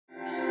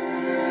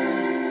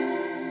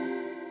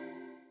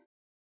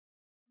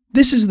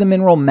This is the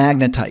mineral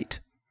magnetite.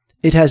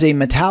 It has a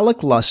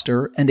metallic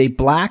luster and a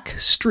black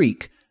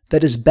streak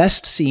that is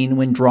best seen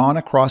when drawn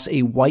across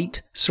a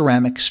white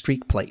ceramic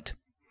streak plate.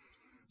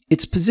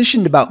 It's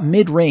positioned about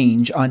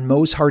mid-range on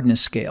Mohs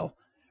hardness scale,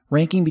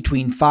 ranking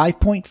between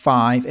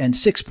 5.5 and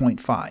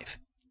 6.5.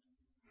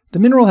 The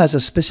mineral has a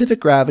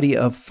specific gravity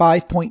of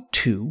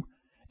 5.2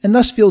 and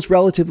thus feels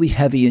relatively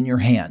heavy in your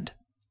hand.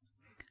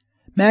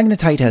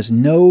 Magnetite has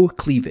no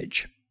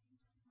cleavage.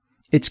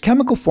 Its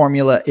chemical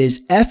formula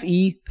is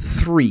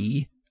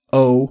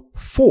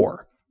Fe3O4,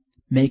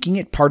 making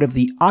it part of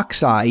the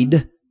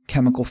Oxide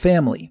chemical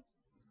family.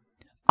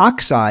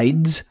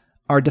 Oxides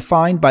are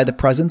defined by the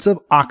presence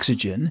of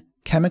oxygen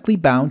chemically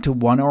bound to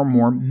one or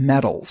more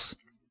metals.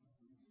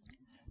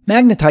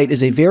 Magnetite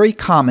is a very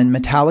common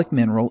metallic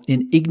mineral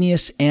in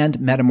igneous and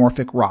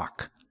metamorphic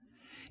rock.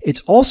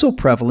 It's also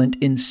prevalent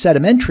in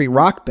sedimentary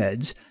rock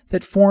beds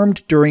that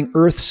formed during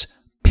Earth's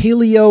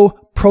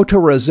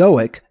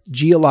Paleo-Proterozoic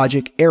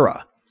geologic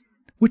era,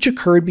 which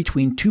occurred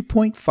between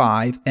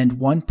 2.5 and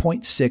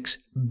 1.6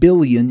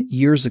 billion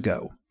years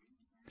ago.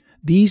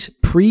 These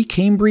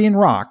Pre-Cambrian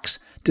rocks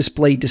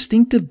display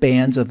distinctive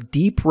bands of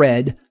deep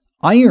red,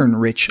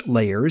 iron-rich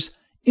layers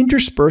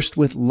interspersed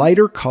with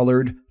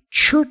lighter-colored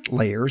Chert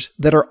layers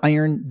that are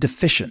iron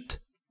deficient.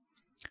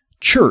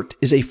 Chert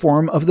is a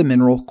form of the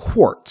mineral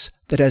quartz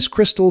that has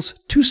crystals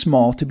too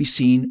small to be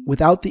seen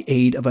without the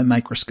aid of a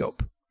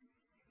microscope.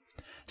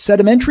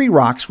 Sedimentary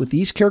rocks with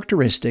these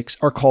characteristics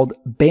are called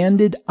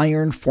banded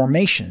iron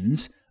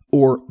formations,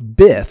 or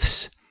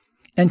BIFs,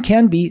 and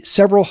can be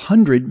several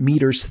hundred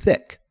meters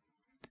thick.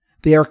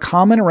 They are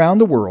common around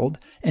the world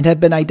and have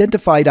been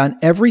identified on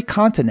every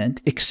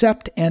continent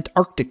except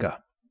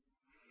Antarctica.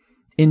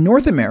 In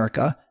North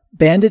America,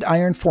 banded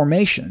iron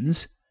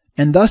formations,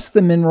 and thus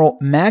the mineral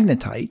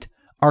magnetite,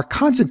 are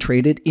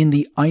concentrated in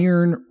the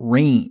Iron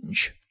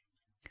Range.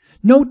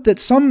 Note that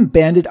some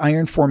banded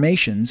iron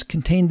formations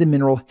contain the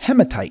mineral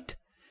hematite,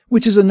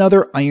 which is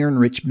another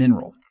iron-rich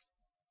mineral.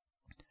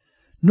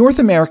 North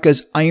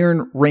America's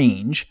Iron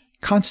Range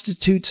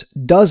constitutes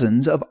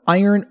dozens of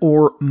iron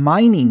ore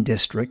mining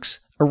districts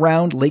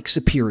around Lake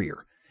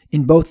Superior,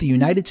 in both the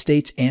United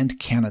States and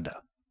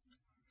Canada.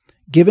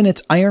 Given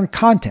its iron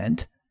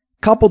content,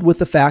 coupled with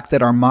the fact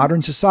that our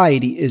modern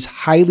society is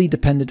highly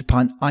dependent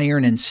upon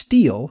iron and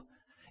steel,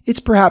 it's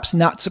perhaps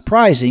not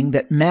surprising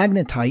that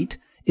magnetite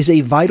is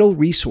a vital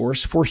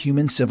resource for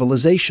human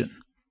civilization.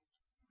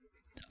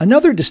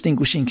 Another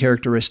distinguishing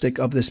characteristic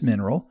of this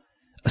mineral,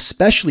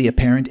 especially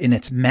apparent in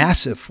its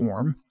massive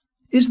form,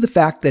 is the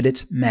fact that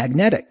it's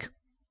magnetic.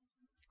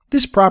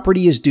 This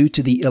property is due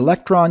to the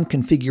electron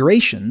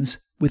configurations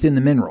within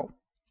the mineral.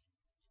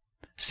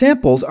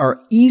 Samples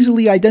are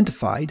easily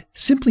identified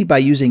simply by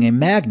using a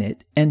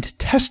magnet and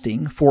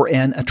testing for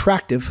an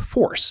attractive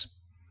force.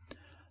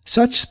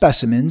 Such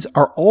specimens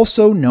are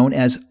also known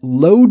as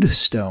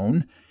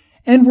Lodestone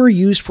and were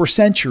used for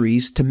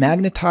centuries to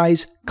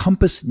magnetize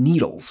compass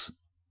needles.